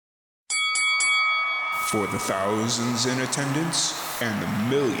For the thousands in attendance and the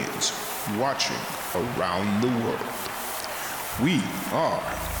millions watching around the world, we are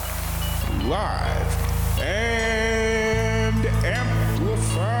live and amplified.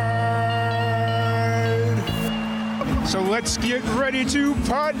 So let's get ready to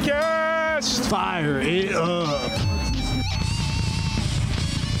podcast. Fire it up.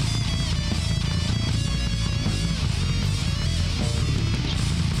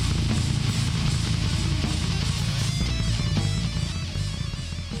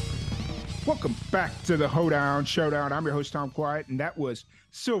 Welcome back to the Hoedown, Showdown. I'm your host, Tom Quiet, and that was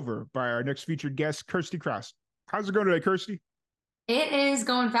Silver by our next featured guest, Kirstie Kraus. How's it going today, Kirstie? It is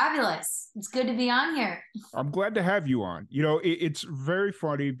going fabulous. It's good to be on here. I'm glad to have you on. You know, it's very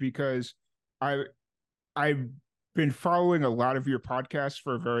funny because I've been following a lot of your podcasts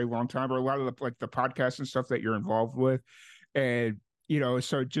for a very long time, or a lot of the podcasts and stuff that you're involved with. And, you know,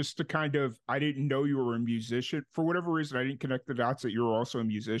 so just to kind of, I didn't know you were a musician. For whatever reason, I didn't connect the dots that you were also a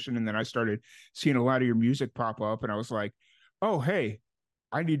musician. And then I started seeing a lot of your music pop up, and I was like, oh, hey,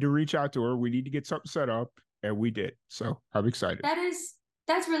 I need to reach out to her. We need to get something set up. And we did. So I'm excited.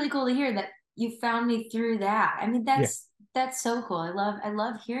 That's really cool to hear that you found me through that. I mean, that's so cool. I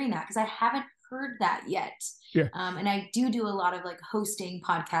love hearing that because I haven't heard that yet. Yeah. And I do a lot of like hosting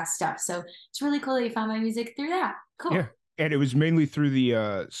podcast stuff. So it's really cool that you found my music through that. Cool. Yeah. And it was mainly through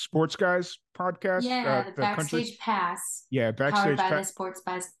the Sports Guys podcast. Yeah, the Backstage Country. Pass. Yeah, Backstage Powered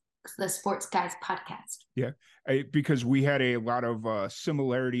by the Sports Guys podcast. Yeah, because we had a lot of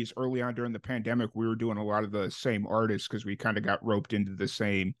similarities early on during the pandemic. We were doing a lot of the same artists because we kind of got roped into the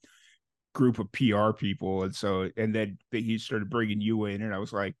same group of PR people. And then he started bringing you in, and I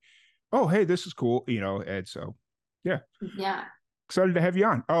was like, oh, hey, this is cool, you know. And so, yeah. Excited to have you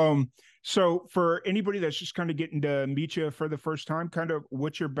on. So for anybody that's just kind of getting to meet you for the first time, kind of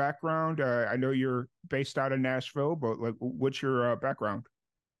what's your background? I know you're based out of Nashville, but like, what's your background?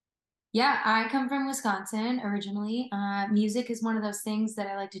 Yeah, I come from Wisconsin originally. Music is one of those things that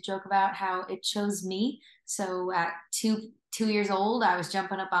I like to joke about how it chose me. So at two years old, I was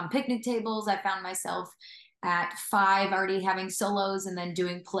jumping up on picnic tables. I found myself at 5 already having solos and then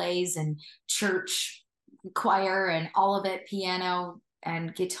doing plays and church choir and all of it, piano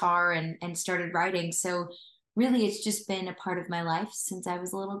and guitar, and started writing. So really it's just been a part of my life since I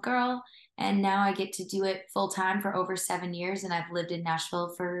was a little girl. And now I get to do it full time for over 7 years. And I've lived in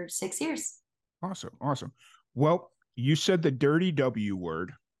Nashville for 6 years. Awesome. Well, you said the dirty W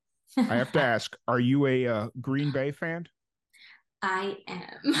word. I have to ask, are you a Green Bay fan? I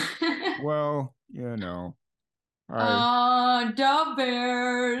am. Well, you know. The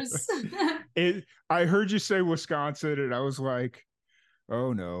Bears. I heard you say Wisconsin, and I was like,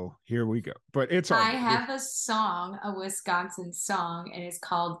 oh no, here we go. But it's all I have a Wisconsin song, and it's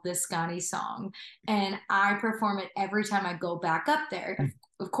called the Scotty Song. And I perform it every time I go back up there.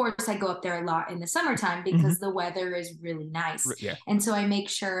 Of course, I go up there a lot in the summertime because the weather is really nice. Yeah. And so I make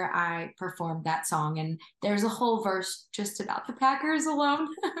sure I perform that song. And there's a whole verse just about the Packers alone.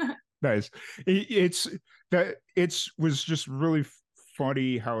 Nice. It was just really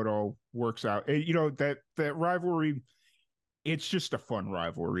funny how it all works out. You know, that rivalry, it's just a fun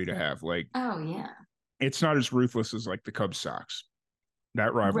rivalry to have. Like, oh yeah, it's not as ruthless as like the Cubs Sox.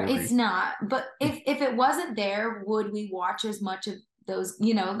 That rivalry, it's not. But if it wasn't there, would we watch as much of those?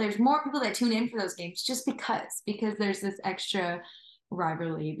 You know, there's more people that tune in for those games just because there's this extra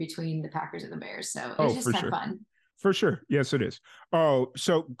rivalry between the Packers and the Bears. So it's just kind of fun. For sure. Yes, it is. Oh,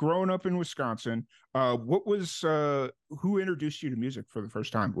 so growing up in Wisconsin, who introduced you to music for the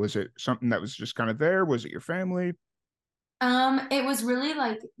first time? Was it something that was just kind of there? Was it your family? It was really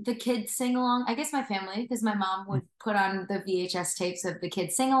like the kids sing along. I guess my family, because my mom would put on the VHS tapes of the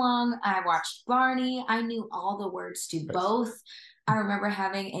kids sing along. I watched Barney. I knew all the words to both. I remember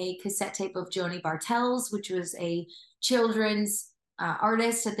having a cassette tape of Joni Bartels, which was a children's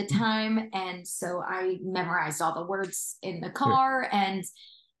artist at the time. And so I memorized all the words in the car. And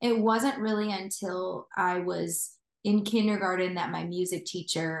it wasn't really until I was in kindergarten that my music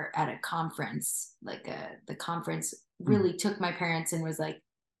teacher at a conference, the conference really took my parents and was like,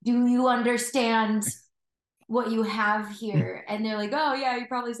 do you understand what you have here? And they're like, oh yeah, you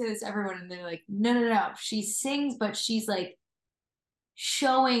probably say this to everyone. And they're like, no. She sings, but she's like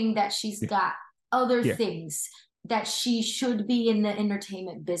showing that she's got other things that she should be in the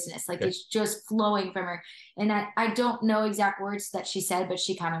entertainment business. Like it's just flowing from her. And I don't know exact words that she said, but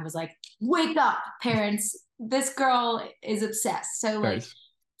she kind of was like, wake up, parents. This girl is obsessed. So like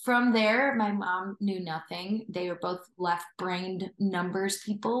from there, my mom knew nothing. They were both left-brained numbers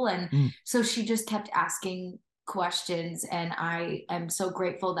people. And so she just kept asking questions, and I am so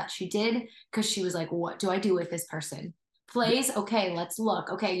grateful that she did, because she was like, what do I do with this person? Plays, okay, let's look.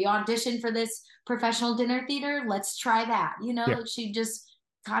 Okay, you auditioned for this professional dinner theater, let's try that. Yeah, She just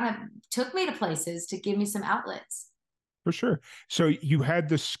kind of took me to places to give me some outlets. for sure. So you had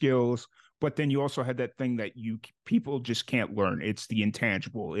the skills, but then you also had that thing that people just can't learn. It's the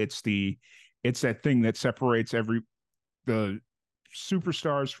intangible. It's that thing that separates the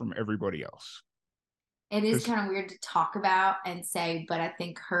superstars from everybody else. It is This, kind of weird to talk about and say, but I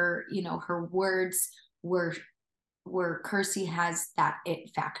think her words were where Kirstie has that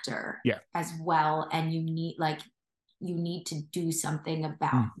it factor yeah. as well. And you need to do something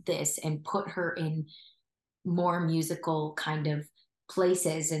about Mm. this and put her in more musical kind of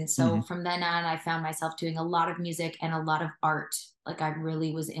places. And so Mhm. from then on, I found myself doing a lot of music and a lot of art. Like I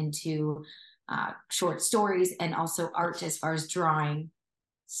really was into short stories and also art as far as drawing.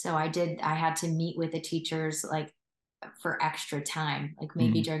 So I had to meet with the teachers like for extra time, like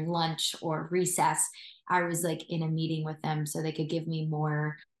maybe Mhm. during lunch or recess. I was like in a meeting with them so they could give me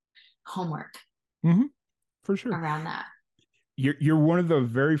more homework Mhm. For sure. around that. You're one of the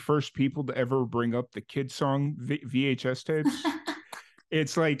very first people to ever bring up the kid song VHS tapes.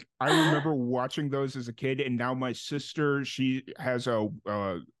 It's like I remember watching those as a kid, and now my sister, she has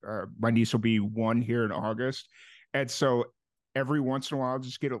my niece will be 1 here in August, and so every once in a while, I'll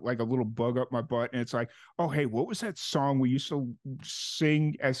just get like a little bug up my butt, and it's like, oh hey, what was that song we used to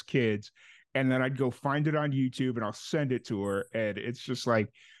sing as kids? And then I'd go find it on YouTube, and I'll send it to her, and it's just like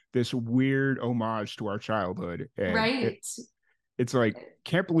this weird homage to our childhood, and Right. it's like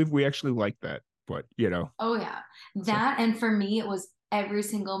can't believe we actually like that, but Oh yeah. so That, and for me it was every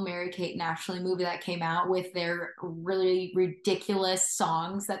single Mary-Kate and Ashley movie that came out with their really ridiculous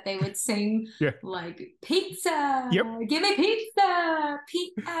songs that they would sing, yeah, like pizza, yep, give me pizza,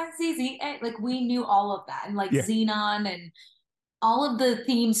 Pizza. Like we knew all of that, and like yeah. Xenon and all of the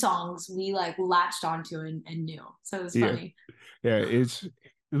theme songs we like latched onto and knew. So it was Yeah, funny. yeah, it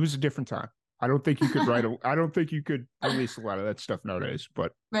was a different time. I don't think you could release a lot of that stuff nowadays,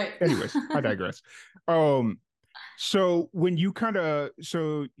 but Right. anyways, I digress. Um, so when you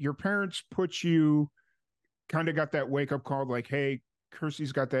so your parents put you kind of got that wake up call like, hey,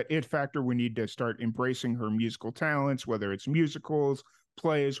 Kirstie's got that it factor. We need to start embracing her musical talents, whether it's musicals,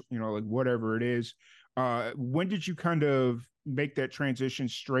 plays, like whatever it is. When did you kind of make that transition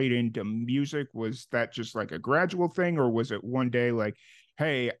straight into music? Was that just like a gradual thing, or was it one day like,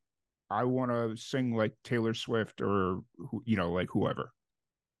 hey, I want to sing like Taylor Swift or like whoever?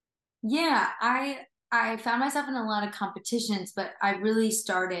 Yeah, I found myself in a lot of competitions, but I really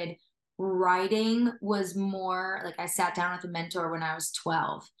started writing was more like I sat down with a mentor when I was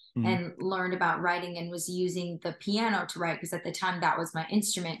 12 Mm-hmm. and learned about writing and was using the piano to write because at the time that was my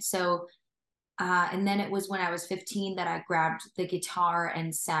instrument. So and then it was when I was 15 that I grabbed the guitar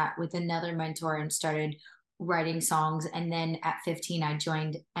and sat with another mentor and started writing songs. And then at 15, I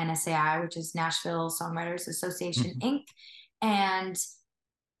joined NSAI, which is Nashville Songwriters Association, Mm-hmm. Inc., and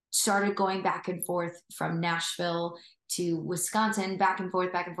started going back and forth from Nashville to Wisconsin, back and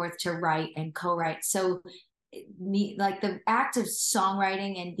forth to write and co-write. So me like the act of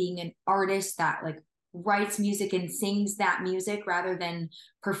songwriting and being an artist that like writes music and sings that music rather than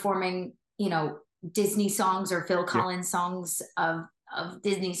performing, Disney songs or Phil Yeah, Collins songs of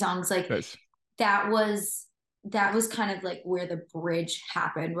Disney songs, like that's that was that was kind of like where the bridge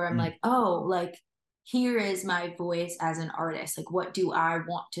happened, where I'm mm, like, oh, like here is my voice as an artist. Like, what do I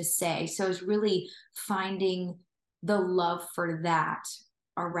want to say? So it's really finding the love for that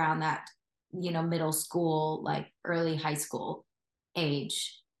around that, middle school, like early high school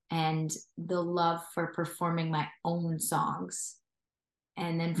age, and the love for performing my own songs.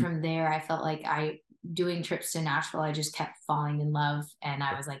 And then mm, from there, I felt like doing trips to Nashville, I just kept falling in love. And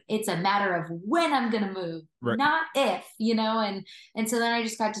I was like, it's a matter of when I'm going to move, right. not if, and so then I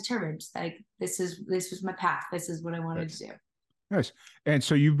just got determined, like, this was my path. This is what I wanted Nice, to do. nice. And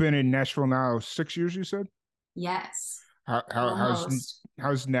so you've been in Nashville now 6 years, you said? Yes, How's almost.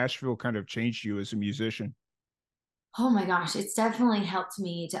 how's Nashville kind of changed you as a musician? Oh my gosh, it's definitely helped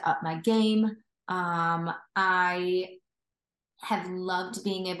me to up my game. I have loved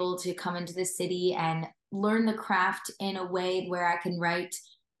being able to come into the city and learn the craft in a way where I can write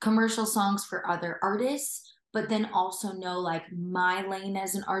commercial songs for other artists, but then also know like my lane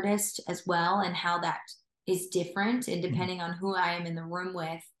as an artist as well and how that is different. And Mhm. depending on who I am in the room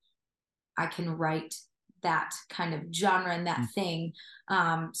with, I can write that kind of genre and that Mm. thing.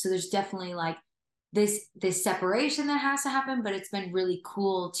 So there's definitely like this separation that has to happen, but it's been really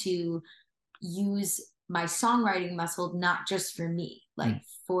cool to use my songwriting muscle, not just for me, like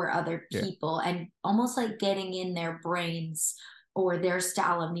for other people, and almost like getting in their brains or their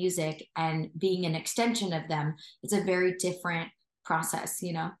style of music and being an extension of them. It's a very different process,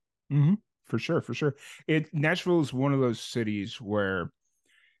 you know? Mm-hmm. For sure, for sure. Nashville is one of those cities where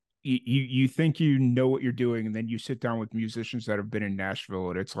you think you know what you're doing, and then you sit down with musicians that have been in Nashville,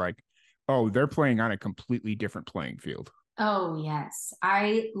 and it's like, oh, they're playing on a completely different playing field. Oh, yes.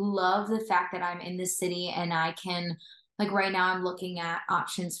 I love the fact that I'm in this city and I can, like right now, I'm looking at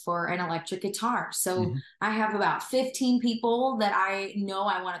options for an electric guitar. So Mm-hmm. I have about 15 people that I know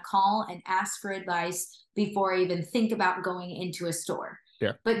I want to call and ask for advice before I even think about going into a store.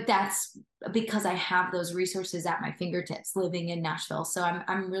 Yeah. But that's because I have those resources at my fingertips living in Nashville. So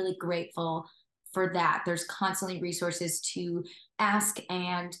I'm really grateful for that. There's constantly resources to ask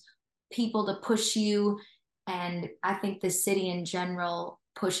and people to push you, and I think the city in general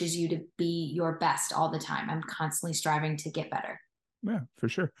pushes you to be your best all the time. I'm constantly striving to get better. Yeah, for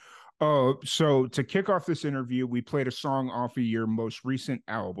sure. So to kick off this interview, we played a song off of your most recent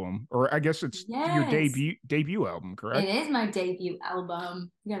album, or I guess it's your Yes, debut album, it correct? is my debut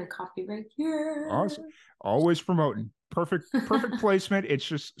album. You got a copy right here. Awesome. Always promoting. Perfect placement. It's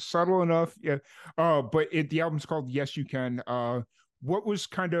just subtle enough. Yeah. But the album's called Yes You Can. What was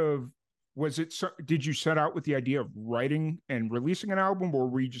kind of was it did you set out with the idea of writing and releasing an album, or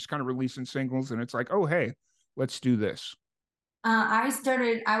were you just kind of releasing singles and it's like, oh hey, let's do this? I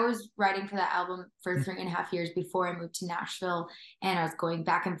was writing for that album for 3.5 years before I moved to Nashville, and I was going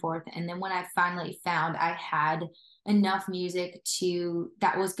back and forth. And then when I finally found I had enough music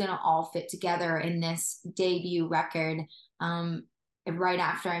that was going to all fit together in this debut record, right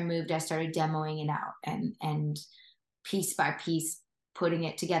after I moved, I started demoing it out and piece by piece putting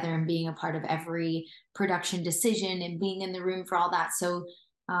it together and being a part of every production decision and being in the room for all that. So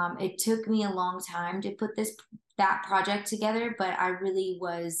it took me a long time to put that project together, but I really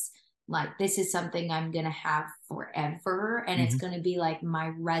was like, this is something I'm gonna have forever, and it's Mm-hmm. gonna be like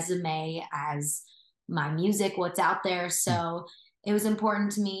my resume as my music, what's out there. So it was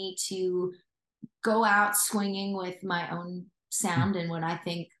important to me to go out swinging with my own sound and what I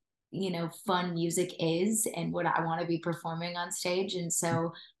think, fun music is and what I want to be performing on stage. And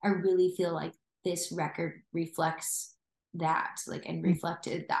so I really feel like this record reflects that, like, and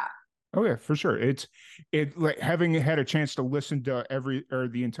reflected that. Oh yeah, for sure. It like having had a chance to listen to every or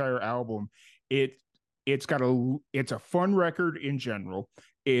the entire album, it it's a fun record in general.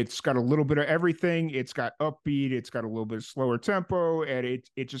 It's got a little bit of everything. It's got upbeat, it's got a little bit of slower tempo, and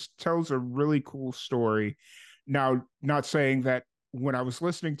it just tells a really cool story. Now, not saying that when I was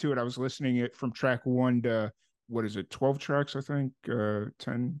listening to it, I was listening it from track one to what is it, 12 tracks, I think,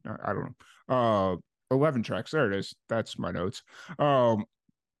 10, I don't know. 11 tracks. There it is. That's my notes.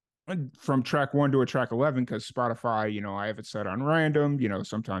 From track one to a track 11, because Spotify, I have it set on random,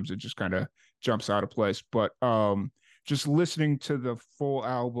 sometimes it just kind of jumps out of place. But just listening to the full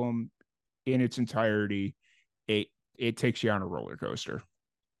album in its entirety, it it takes you on a roller coaster.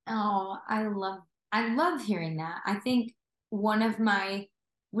 Oh, I love hearing that. I think one of my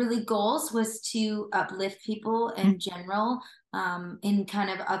really goals was to uplift people in general, in kind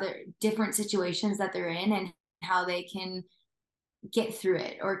of other different situations that they're in and how they can get through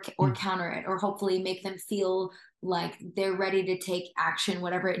it or counter it, or hopefully make them feel like they're ready to take action,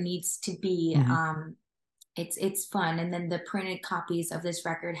 whatever it needs to be. Mm-hmm. It's fun. And then the printed copies of this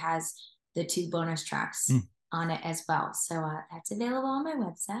record has the 2 bonus tracks on it as well. So that's available on my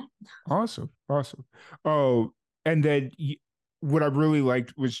website. Awesome, awesome. Oh, and then what I really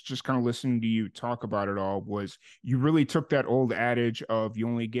liked was just kind of listening to you talk about it all. Was you really took that old adage of you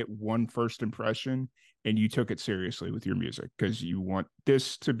only get one first impression, and you took it seriously with your music because you want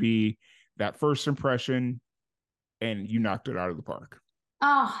this to be that first impression, and you knocked it out of the park.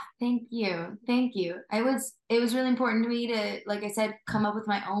 Oh, thank you. Thank you. It was really important to me to, like I said, come up with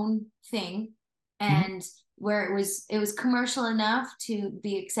my own thing, Mm-hmm. and where it was commercial enough to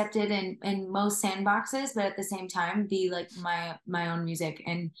be accepted in most sandboxes, but at the same time be like my own music.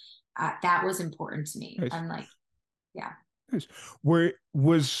 And that was important to me. Nice. I'm like, yeah. Nice. Were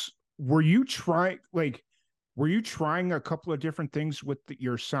you trying were you trying a couple of different things with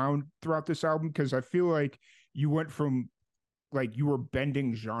your sound throughout this album? Because I feel like you went from like you were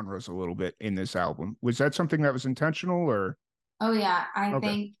bending genres a little bit in this album. Was that something that was intentional or Oh yeah, I okay?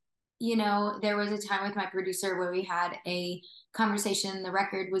 think, there was a time with my producer where we had a conversation, the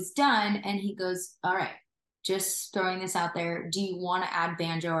record was done, and he goes, "All right, just throwing this out there. Do you want to add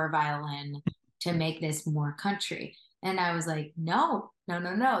banjo or violin to make this more country?" And I was like, "No, no,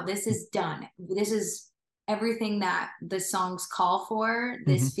 no, no. This is done. This is everything that the songs call for, Hmm.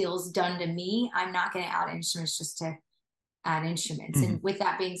 this feels done to me. I'm not going to add instruments just to add instruments. Hmm. And with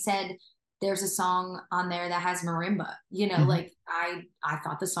that being said, there's a song on there that has marimba. Hmm. Like I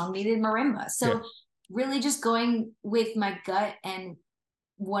thought the song needed marimba. Yeah. So really just going with my gut and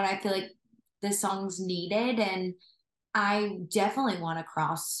what I feel like the songs needed. And I definitely want to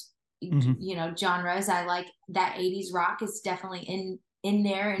cross, Hmm. genres. I like that 80s rock is definitely in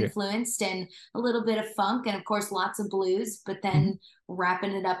there, Yeah. influenced, and a little bit of funk, and of course lots of blues, but Hmm. then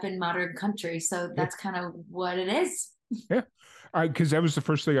wrapping it up in modern country. So Yeah. that's kind of what it is. Yeah. Because that was the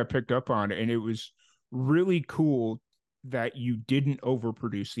first thing I picked up on, and it was really cool that you didn't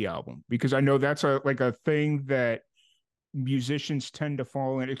overproduce the album, because I know that's a thing that musicians tend to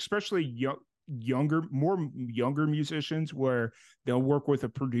fall in, especially more younger musicians, where they'll work with a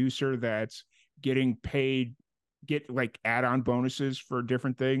producer that's getting paid, get like add-on bonuses for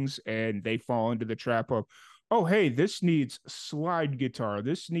different things, and they fall into the trap of, oh, hey, this needs slide guitar,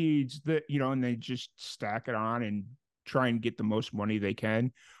 this needs the, and they just stack it on and try and get the most money they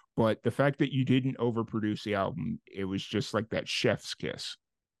can. But the fact that you didn't overproduce the album, it was just like that chef's kiss.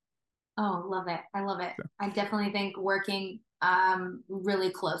 Oh, love it. I love it. So, I definitely think working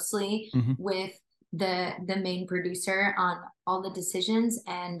really closely mhm, with the main producer on all the decisions,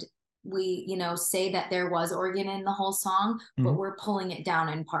 and we, say that there was organ in the whole song, but mhm, we're pulling it down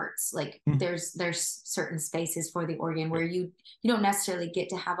in parts. Like mhm. there's certain spaces for the organ Yeah. where you don't necessarily get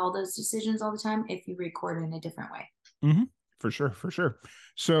to have all those decisions all the time if you record in a different way. Hmm. For sure, for sure.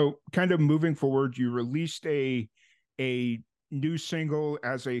 So, kind of moving forward, you released a new single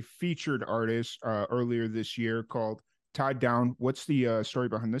as a featured artist earlier this year called "Tied Down." What's the story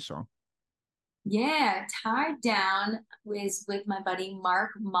behind this song? Yeah, Tied Down was with my buddy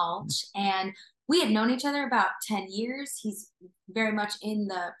Mark Mulch, and we had known each other about 10 years. He's very much in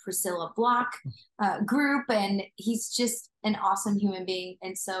the Priscilla Block group, and he's just an awesome human being.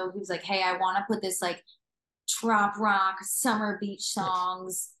 And so he was like, hey, I want to put this like trop rock summer beach Nice.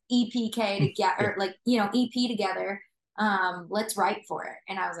 songs EPK Yeah, together, like EP together. Let's write for it.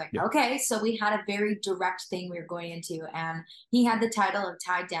 And I was like, yeah. okay. So we had a very direct thing we were going into, and he had the title of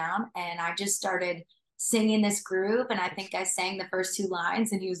Tied Down, and I just started singing this groove, and I Nice. think I sang the first two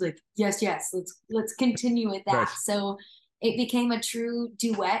lines, and he was like, yes, yes, let's continue with that. Nice. So it became a true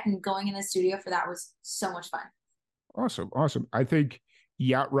duet, and going in the studio for that was so much fun. Awesome, awesome. I think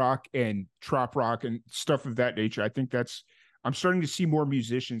yacht rock and trop rock and stuff of that nature, I think that's, I'm starting to see more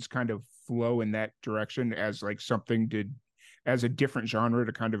musicians kind of flow in that direction as like something to, as a different genre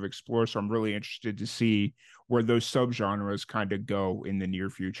to kind of explore. So I'm really interested to see where those subgenres kind of go in the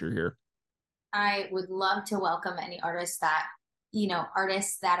near future here. I would love to welcome any artists that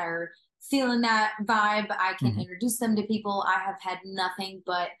are feeling that vibe. I can Hmm. introduce them to people. I have had nothing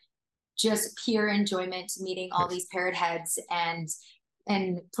but just pure enjoyment meeting all Nice. these parrot heads and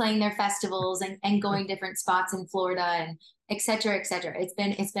playing their festivals and going different spots in Florida and et cetera, et cetera. It's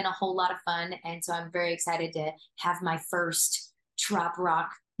been a whole lot of fun. And so I'm very excited to have my first trop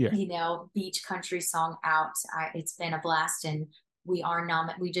rock, Yeah, beach country song out. It's been a blast, and we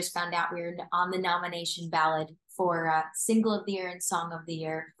just found out we are on the nomination ballot for single of the year and song of the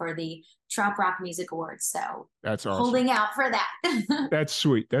year for the Trop Rock Music Awards. So that's awesome. holding out for that. That's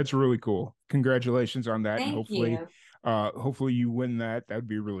sweet. That's really cool. Congratulations on that. And Thank you. hopefully you win that. That'd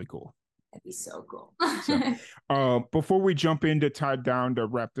be really cool. That'd be so cool. So, before we jump into Tied Down to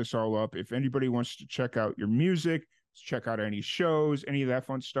wrap this all up, if anybody wants to check out your music, check out any shows, any of that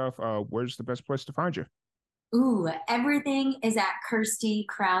fun stuff, where's the best place to find you? Ooh, everything is at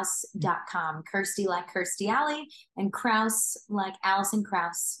KirstieKraus.com. Kirstie like Kirstie Alley, and Kraus like Allison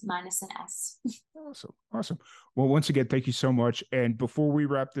Krauss minus an S. Awesome. Awesome. Well, once again, thank you so much. And before we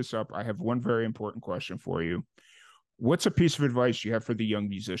wrap this up, I have one very important question for you. What's a piece of advice you have for the young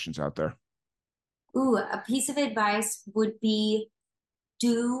musicians out there? Ooh, a piece of advice would be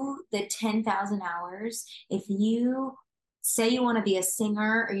do the 10,000 hours. If you say you want to be a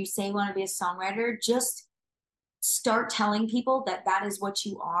singer or you say you want to be a songwriter, just start telling people that that is what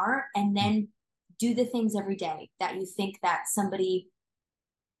you are, and then do the things every day that you think that somebody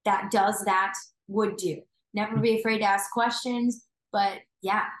that does that would do. Never be afraid to ask questions, but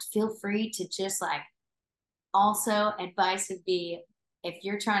yeah, feel free to just like, also advice would be, if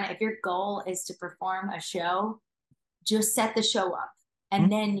your goal is to perform a show, just set the show up, and Mhm.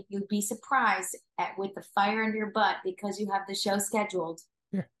 then you'd be surprised at, with the fire under your butt, because you have the show scheduled,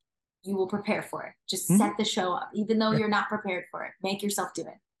 Yeah. you will prepare for it. Just Mhm. set the show up, even though Yeah. you're not prepared for it. Make yourself do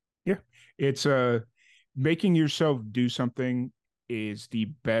it. Yeah. It's making yourself do something is the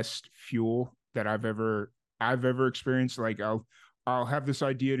best fuel that I've ever experienced. Like I'll have this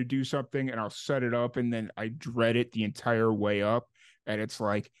idea to do something and I'll set it up and then I dread it the entire way up. And it's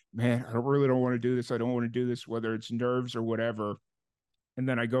like, man, I really don't want to do this. I don't want to do this, whether it's nerves or whatever. And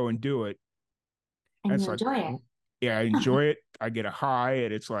then I go and do it. And And it's you like, enjoy it. yeah, I enjoy it. I get a high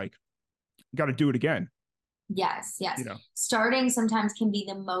and it's like, got to do it again. Yes, yes. You know, Starting sometimes can be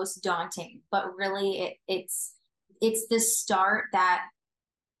the most daunting, but really it's the start that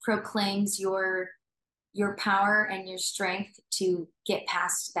proclaims your power and your strength to get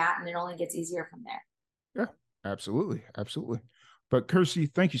past that, and it only gets easier from there. yeah, absolutely. Absolutely. But Kirstie,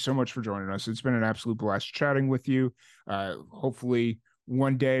 thank you so much for joining us. It's been an absolute blast chatting with you. Hopefully,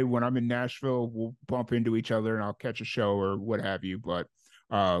 one day when I'm in Nashville, we'll bump into each other and I'll catch a show or what have you. But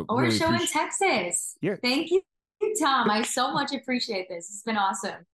Or a really show in appreciate, Texas. yeah, Thank you, Tom. I so much appreciate this. It's been awesome.